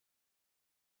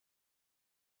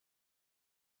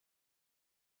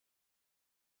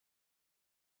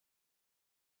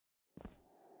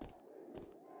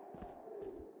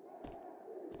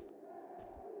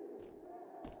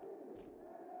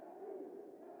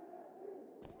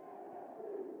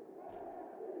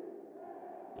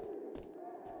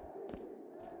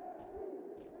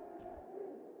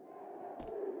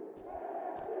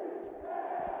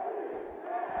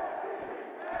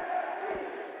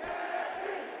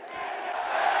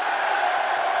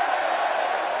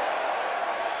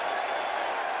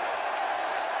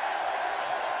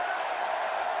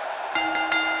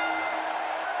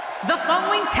The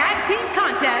following tag team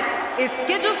contest is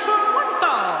scheduled for one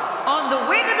fall. On the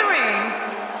way to the ring,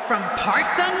 from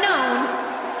parts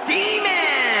unknown,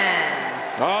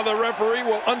 D-Man. The referee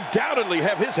will undoubtedly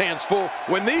have his hands full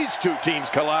when these two teams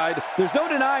collide. There's no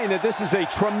denying that this is a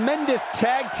tremendous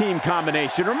tag team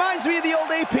combination. Reminds me of the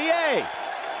old APA.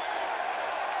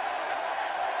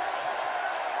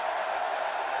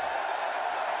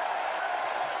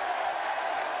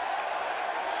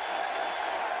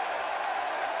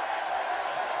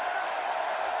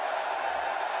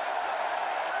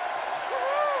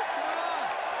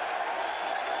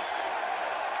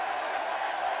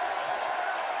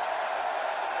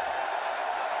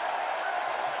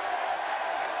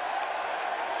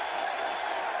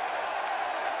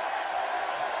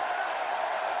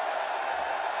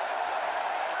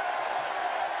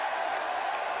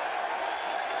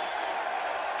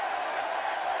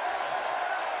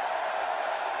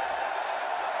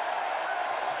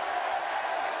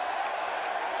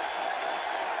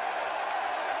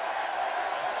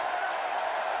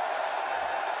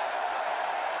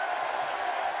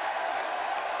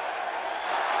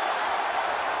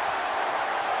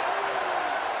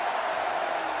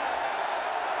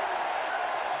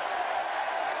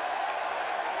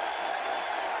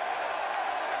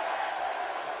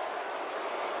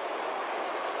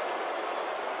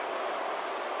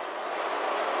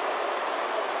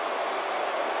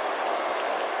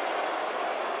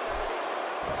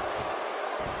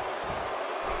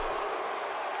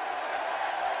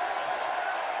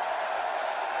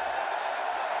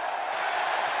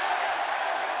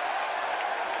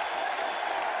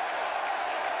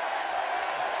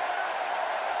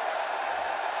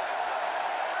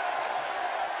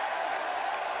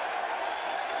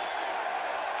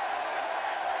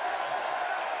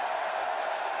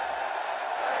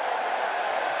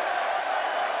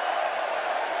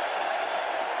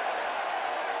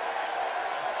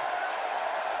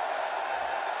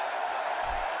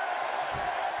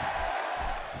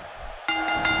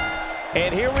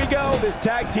 And here we go. This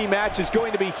tag team match is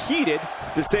going to be heated,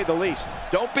 to say the least.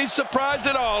 Don't be surprised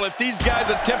at all if these guys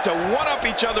attempt to one-up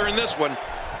each other in this one.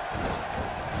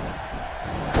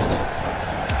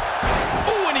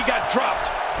 Oh, and he got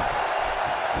dropped.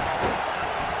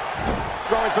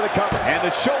 Going for the cover, and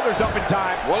the shoulder's up in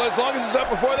time. Well, as long as it's up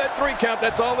before that 3 count,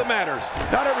 that's all that matters.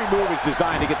 Not every move is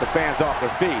designed to get the fans off their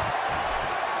feet.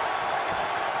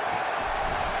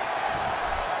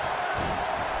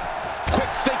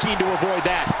 Thinking to avoid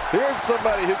that. Here's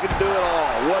somebody who can do it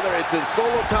all, whether it's in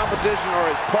solo competition or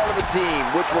as part of a team,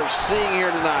 which we're seeing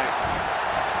here tonight.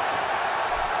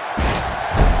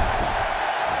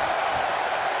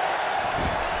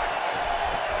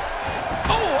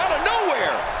 Oh, out of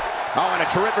nowhere! Oh, and a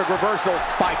terrific reversal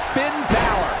by Finn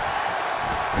Balor.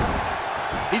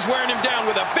 He's wearing him down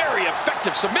with a very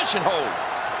effective submission hold.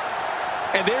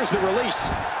 And there's the release.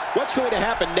 What's going to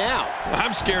happen now?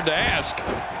 I'm scared to ask.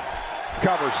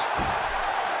 Covers.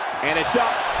 And it's up.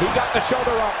 He got the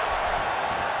shoulder up.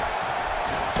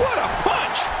 What a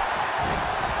punch!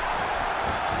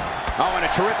 Oh, and a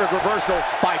terrific reversal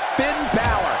by Finn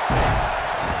Balor.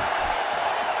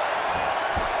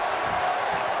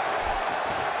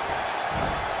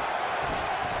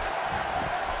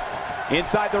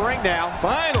 Inside the ring now.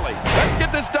 Finally, let's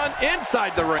get this done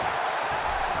inside the ring.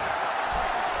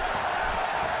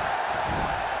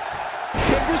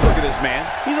 Just look at this man.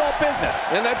 He's all business.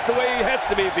 And that's the way he has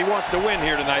to be if he wants to win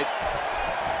here tonight.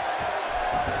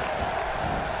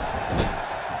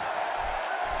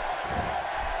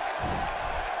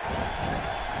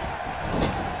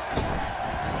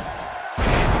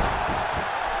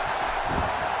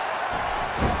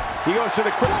 He goes for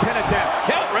the quick pin attempt.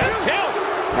 Count, Red, count.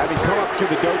 Having come up through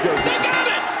the dojo. They got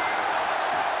it!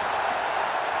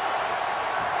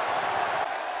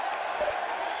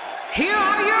 Here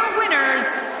are your winners,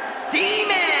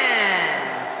 D-Man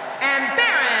and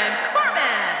Baron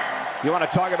Corbin. You want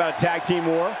to talk about a tag team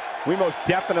war? We most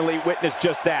definitely witnessed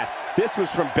just that. This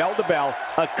was from bell to bell,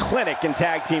 a clinic in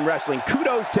tag team wrestling.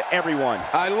 Kudos to everyone.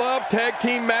 I love tag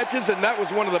team matches, and that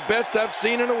was one of the best I've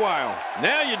seen in a while.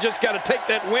 Now you just got to take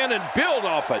that win and build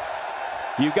off it.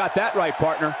 You got that right,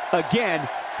 partner. Again,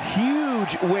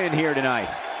 huge win here tonight.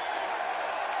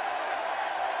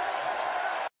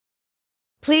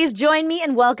 Please join me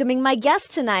in welcoming my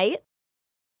guest tonight.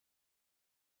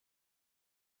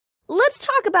 Let's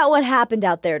talk about what happened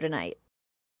out there tonight.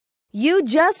 You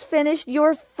just finished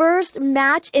your first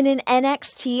match in an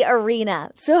NXT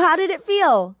arena. So how did it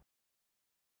feel?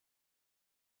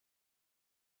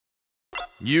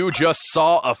 You just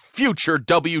saw a future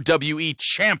WWE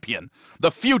champion,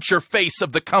 the future face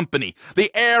of the company,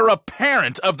 the heir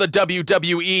apparent of the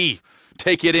WWE.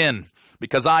 Take it in,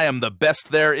 because I am the best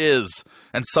there is,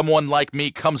 and someone like me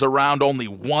comes around only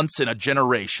once in a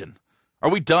generation. Are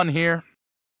we done here?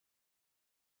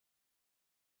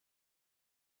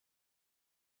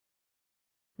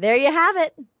 There you have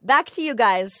it. Back to you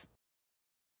guys.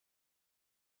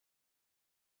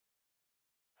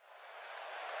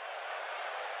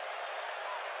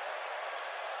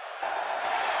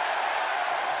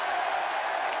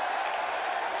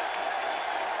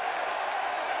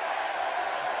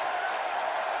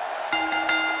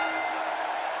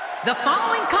 The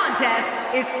following contest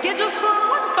is scheduled for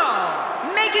one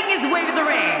fall, making his way to the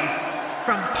ring,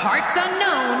 from parts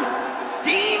unknown,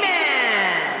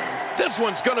 Demon! This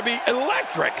one's gonna be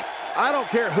electric! I don't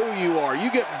care who you are.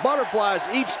 You get butterflies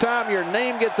each time your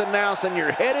name gets announced and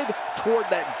you're headed toward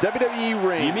that WWE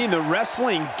ring. You mean the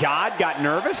wrestling god got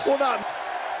nervous? Well, not...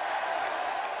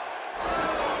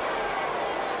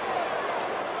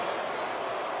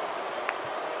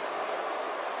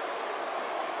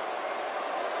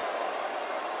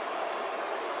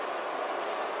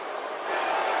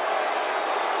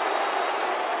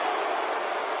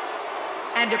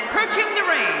 And approaching the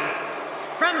ring,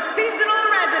 from seasonal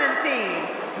residencies,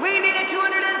 weighing in at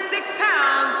 206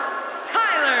 pounds,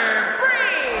 Tyler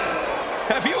Breeze.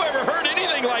 Have you ever heard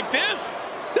anything like this?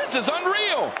 This is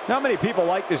unreal. Not many people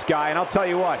like this guy, and I'll tell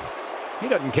you what, he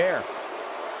doesn't care.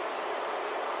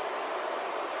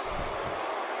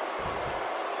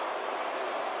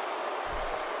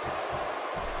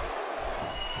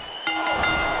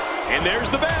 And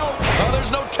there's the bell. Oh, there's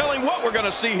no telling what we're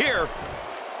gonna see here.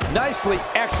 Nicely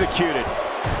executed.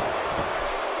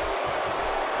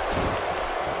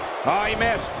 Oh, he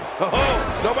missed.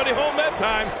 Oh, nobody home that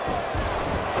time.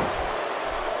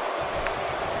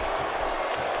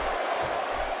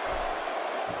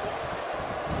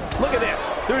 Look at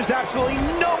this. There's absolutely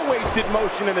no wasted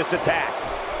motion in this attack.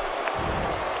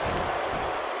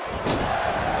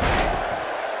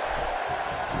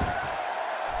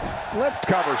 Let's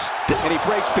covers. And he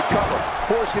breaks the cover,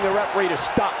 forcing the referee to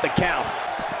stop the count.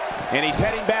 And he's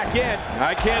heading back in.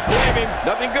 I can't blame him.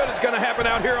 Nothing good is going to happen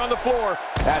out here on the floor.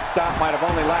 That stop might have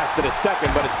only lasted a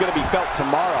second, but it's going to be felt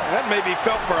tomorrow. That may be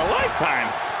felt for a lifetime.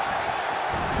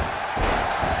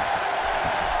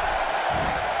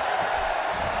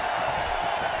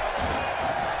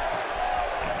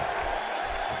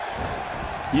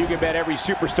 You can bet every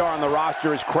superstar on the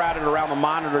roster is crowded around the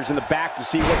monitors in the back to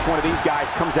see which one of these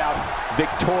guys comes out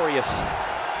victorious.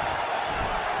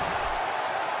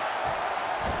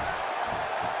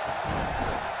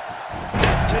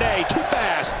 Today, too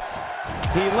fast.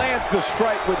 He lands the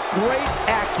strike with great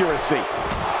accuracy.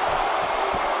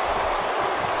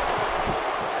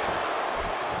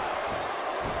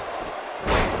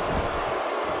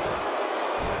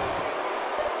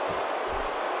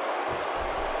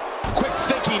 Quick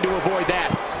thinking to avoid that.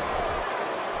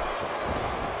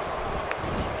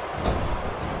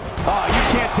 Oh,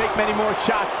 you can't take many more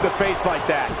shots to the face like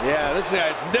that. Yeah, this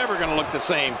guy's never going to look the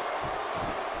same.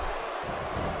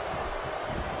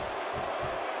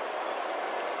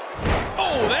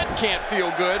 Oh, that can't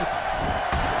feel good.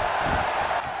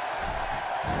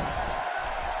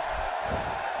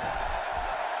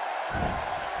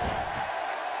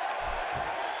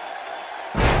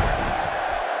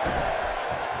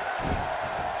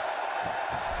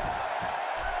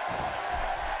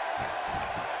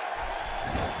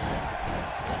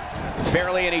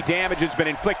 Barely any damage has been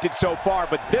inflicted so far,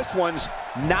 but this one's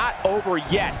not over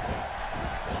yet.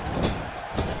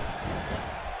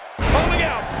 Holding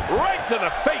out right to the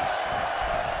face.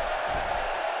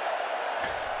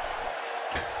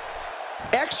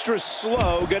 Extra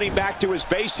slow getting back to his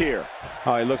base here.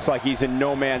 Oh, he looks like he's in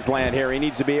no man's land here. He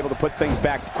needs to be able to put things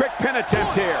back. Quick pin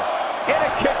attempt here. And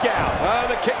a kick out.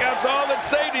 The kick out's all that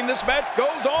saved him. This match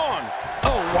goes on.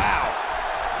 Oh, wow.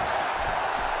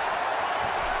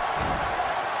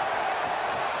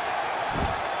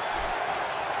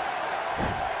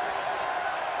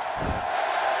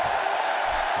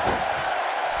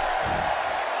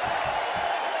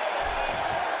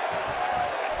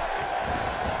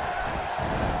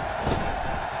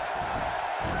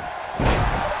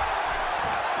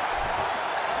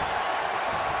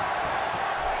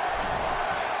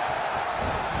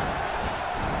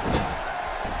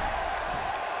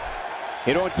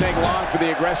 It don't take long for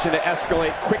the aggression to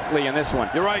escalate quickly in this one.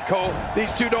 You're right, Cole.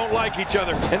 These two don't like each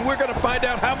other, and we're going to find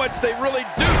out how much they really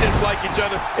do dislike each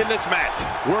other in this match.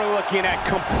 We're looking at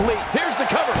complete. Here's the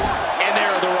cover. And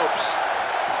there are the ropes.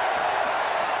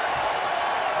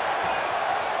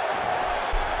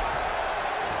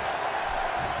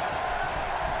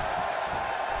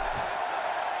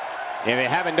 If you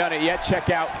haven't done it yet, check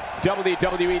out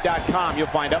WWE.com. You'll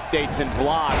find updates and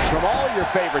blogs from all your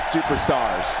favorite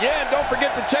superstars. Yeah, and don't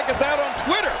forget to check us out on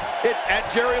Twitter. It's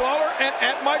 @Jerry Lawler and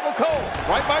 @Michael Cole.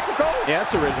 Right, Michael Cole? Yeah,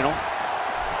 that's original.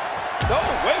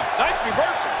 Oh, wait, nice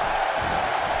reversal.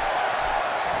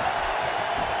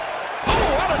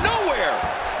 Oh, out of nowhere.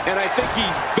 And I think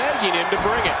he's begging him to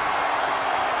bring it.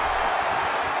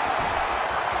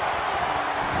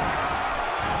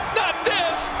 Not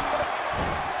this.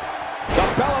 The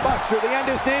Bella Buster, the end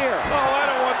is near. Oh, I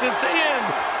don't want this to end.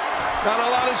 Not a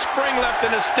lot of spring left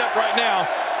in his step right now.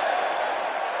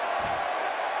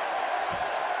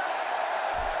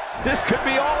 This could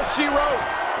be all she wrote.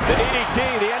 The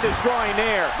DDT, the end is drawing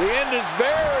near. The end is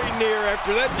very near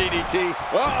after that DDT.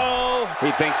 Uh-oh. He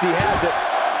thinks he has it.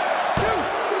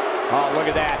 Oh, look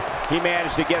at that. He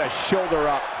managed to get a shoulder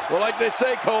up. Well, like they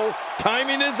say, Cole,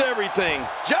 timing is everything.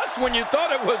 Just when you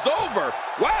thought it was over.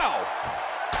 Wow.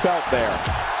 Felt there.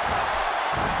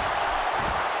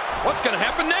 What's going to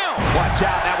happen now? Watch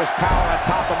out. That was power on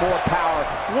top of more power.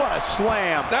 What a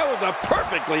slam. That was a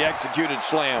perfectly executed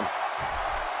slam.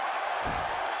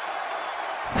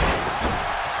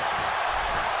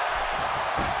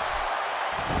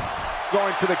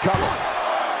 Going for the cover.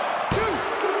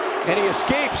 And he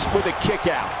escapes with a kick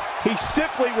out. He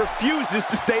simply refuses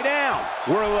to stay down.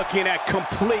 We're looking at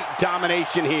complete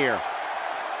domination here.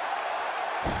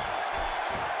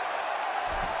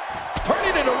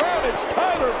 Turning it around, it's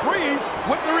Tyler Breeze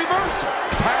with the reversal.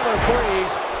 Tyler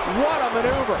Breeze, what a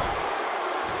maneuver.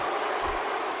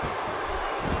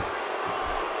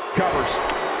 Covers.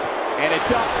 And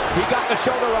it's up. He got the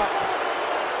shoulder up.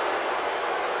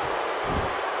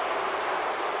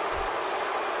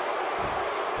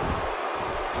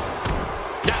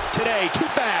 Not today, too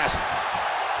fast.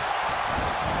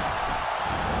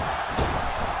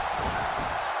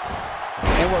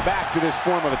 And we're back to this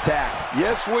form of attack.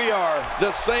 Yes, we are.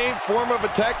 The same form of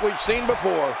attack we've seen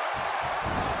before.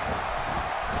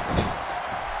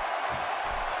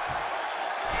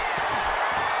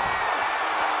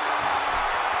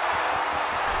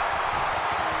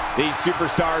 These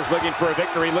superstars looking for a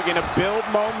victory, looking to build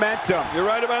momentum. You're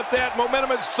right about that.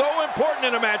 Momentum is so important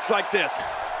in a match like this.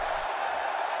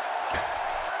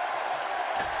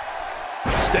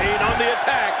 Staying on the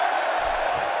attack.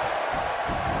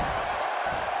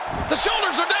 The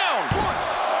shoulders are down.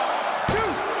 1,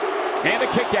 2. And a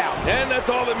kick out. And that's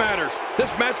all that matters.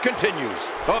 This match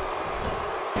continues. Oh.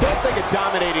 Don't think a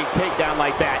dominating takedown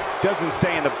like that doesn't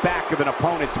stay in the back of an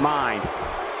opponent's mind.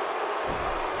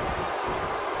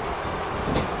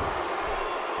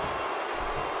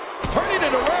 Turning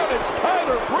it around, it's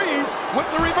Tyler Breeze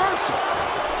with the reversal.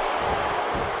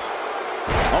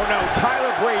 Oh no,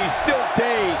 Tyler Breeze still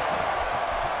dazed.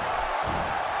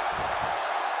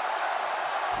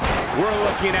 We're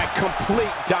looking at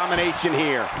complete domination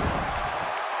here.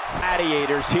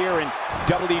 Gladiators here in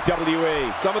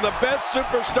WWE. Some of the best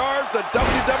superstars the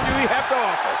WWE have to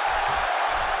offer.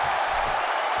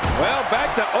 Well,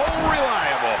 back to old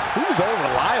reliable. Who's old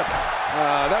reliable?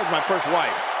 That was my first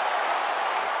wife.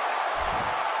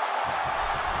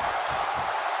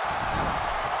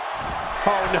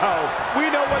 Oh no, we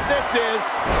know what this is.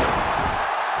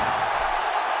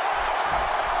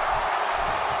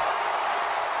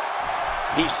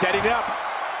 He's setting it up.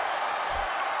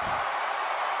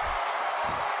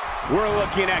 We're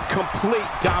looking at complete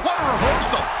domination. What a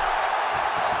reversal!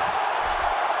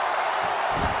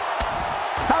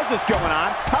 How's this going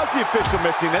on? How's the official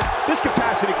missing this? This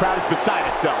capacity crowd is beside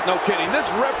itself. No kidding.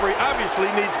 This referee obviously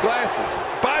needs glasses.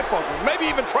 Bifocals, maybe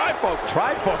even trifocals.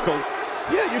 Trifocals?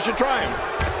 Yeah, you should try them.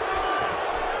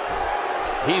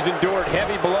 He's endured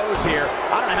heavy blows here.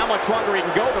 I don't know how much longer he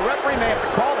can go. The referee may have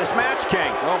to call this match,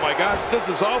 King. Oh my gosh, this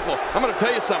is awful. I'm going to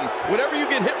tell you something. Whenever you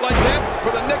get hit like that, for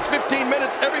the next 15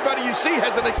 minutes, everybody you see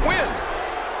has an win.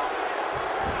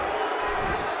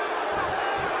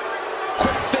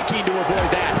 Quick thinking to avoid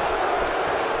that.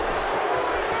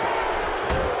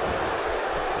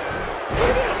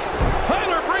 Look at this.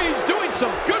 Tyler Breeze doing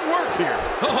some good work here.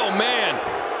 Oh man,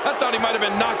 I thought he might have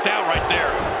been knocked out right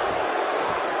there.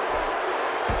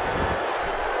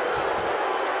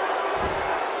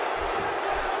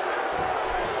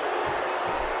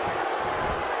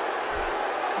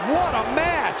 What a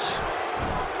match!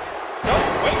 Oh,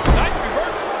 wait, nice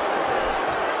reversal.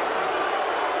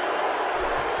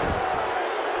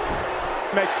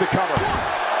 Makes the cover.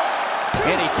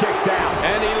 And he kicks out.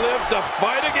 And he lives to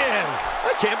fight again.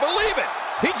 I can't believe it.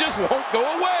 He just won't go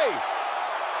away.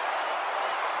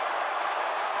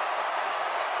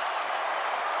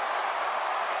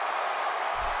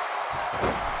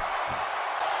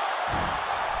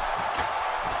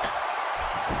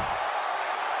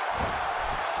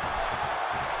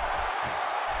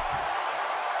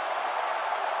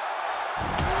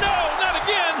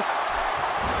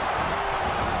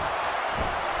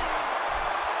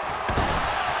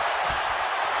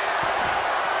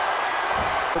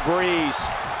 Breeze.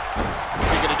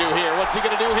 What's he going to do here? What's he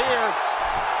going to do here?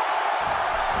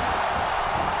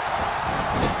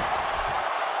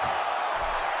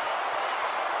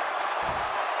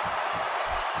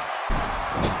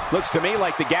 Looks to me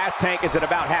like the gas tank is at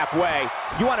about halfway.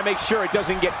 You want to make sure it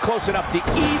doesn't get close enough to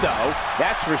E, though.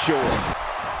 That's for sure.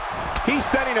 He's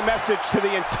sending a message to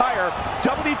the entire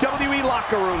WWE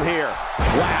locker room here.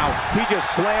 Wow, he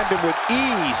just slammed him with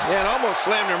ease. And almost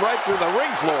slammed him right through the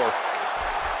ring floor.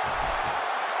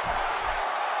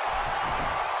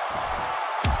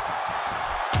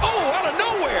 Oh, out of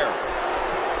nowhere!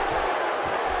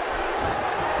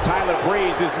 Tyler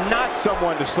Breeze is not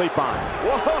someone to sleep on.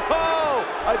 Whoa!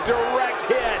 A direct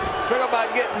hit. Talk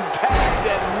about getting tagged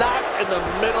and knocked in the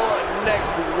middle of next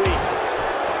week.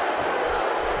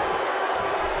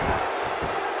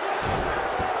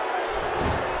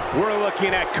 We're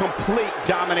looking at complete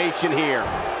domination here.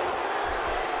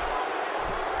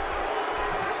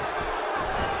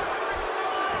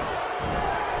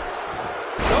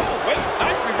 Oh, wait,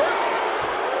 nice reversal.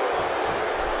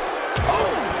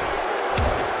 Oh!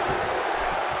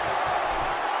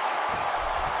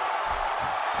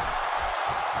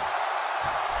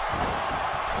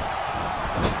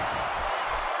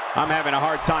 I'm having a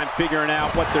hard time figuring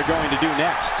out what they're going to do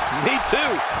next. Me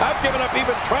too. I've given up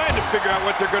even trying to figure out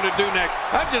what they're going to do next.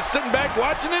 I'm just sitting back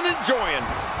watching and enjoying.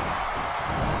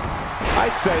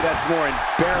 I'd say that's more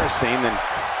embarrassing than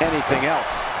anything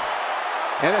else.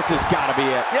 And this has got to be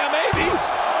it. Yeah, maybe.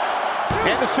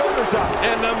 And the shoulders up.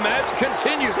 And the match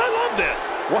continues. I love this.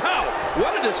 Wow,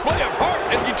 what a display of heart.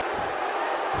 And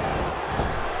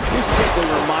He's simply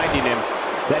reminding him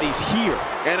that he's here.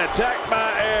 An attack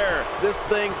by air. This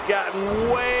thing's gotten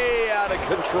way out of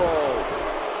control.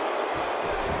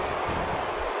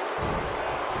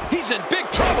 He's in big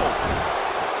trouble.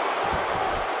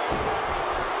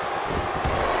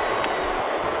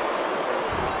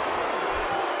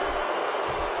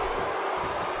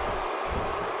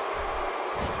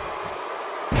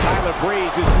 Tyler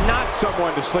Breeze is not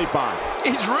someone to sleep on.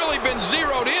 He's really been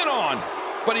zeroed in on,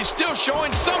 but he's still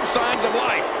showing some signs of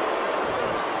life.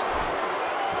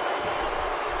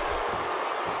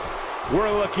 We're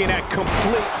looking at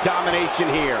complete domination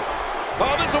here.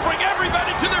 Oh, this will bring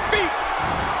everybody to their feet.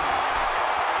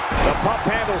 The pump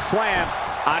handle slam.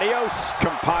 Adios,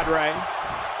 compadre.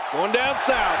 Going down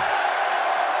south.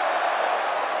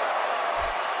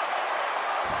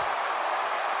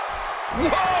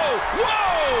 Whoa!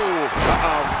 Whoa!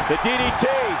 Uh-oh. The DDT.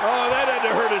 Oh, that had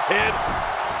to hurt his head.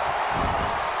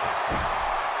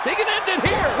 He can end it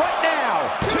here. What now?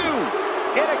 Two.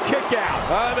 And a kick out.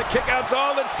 The kick out's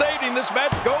all that saved him. This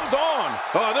match goes on.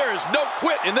 Oh, there is no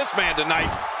quit in this man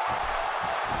tonight.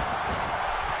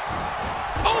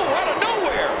 Oh, out of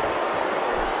nowhere.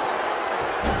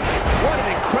 What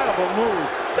an incredible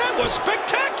move. That was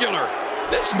spectacular.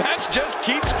 This match just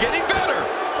keeps getting better.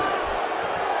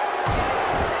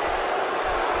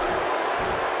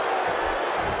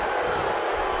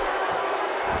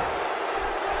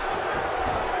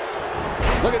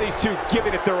 Look at these two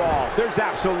giving it their all. There's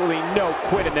absolutely no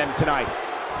quit in them tonight.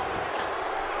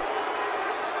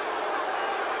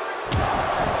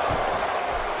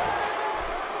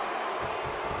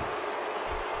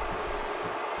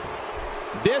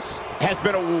 This has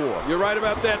been a war. You're right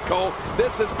about that, Cole.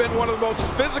 This has been one of the most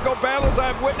physical battles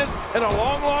I've witnessed in a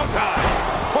long, long time.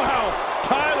 Wow,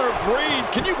 Tyler Breeze,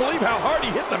 can you believe how hard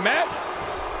he hit the mat?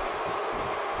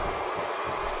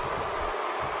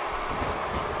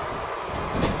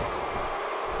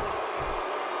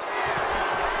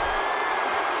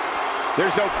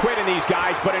 There's no quit in these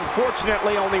guys, but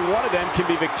unfortunately only one of them can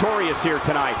be victorious here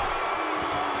tonight.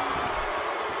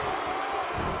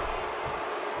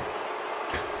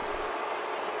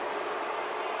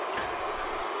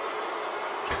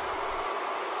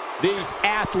 These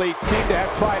athletes seem to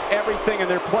have tried everything in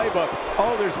their playbook.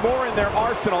 Oh, there's more in their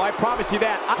arsenal, I promise you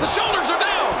that. The shoulders are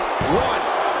down. 1,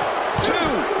 2,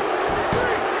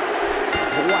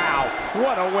 3. Wow,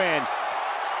 what a win.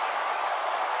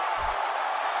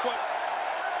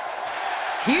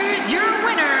 Here's your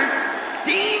winner,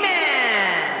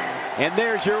 D-Man. And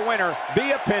there's your winner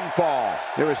via pinfall.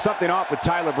 There was something off with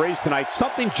Tyler Breeze tonight.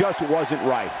 Something just wasn't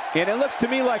right. And it looks to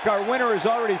me like our winner is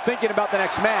already thinking about the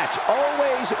next match.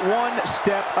 Always one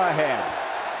step ahead.